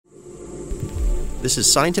This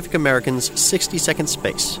is Scientific American's 60-Second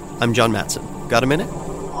Space. I'm John Matson. Got a minute?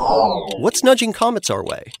 What's nudging comets our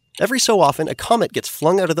way? Every so often, a comet gets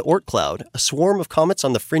flung out of the Oort Cloud, a swarm of comets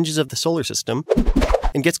on the fringes of the solar system,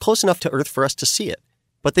 and gets close enough to Earth for us to see it.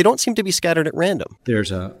 But they don't seem to be scattered at random.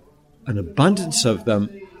 There's an abundance of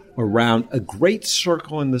them around a great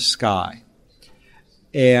circle in the sky.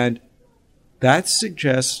 And that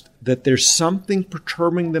suggests that there's something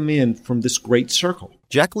perturbing them in from this great circle.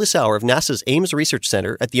 Jack Lissauer of NASA's Ames Research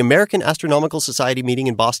Center at the American Astronomical Society meeting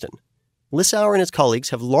in Boston. Lissauer and his colleagues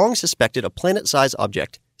have long suspected a planet-sized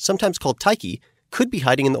object, sometimes called Tyche, could be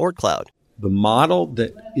hiding in the Oort Cloud. The model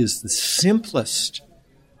that is the simplest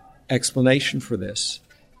explanation for this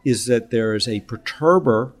is that there is a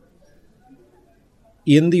perturber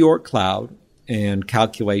in the Oort Cloud, and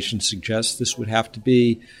calculations suggest this would have to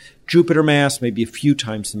be Jupiter mass, maybe a few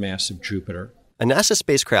times the mass of Jupiter. A NASA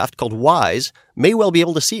spacecraft called WISE may well be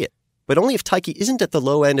able to see it, but only if Tyche isn't at the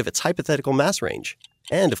low end of its hypothetical mass range.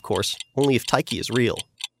 And, of course, only if Tyche is real.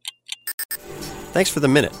 Thanks for the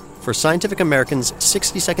minute. For Scientific American's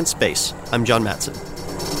 60-Second Space, I'm John Matson.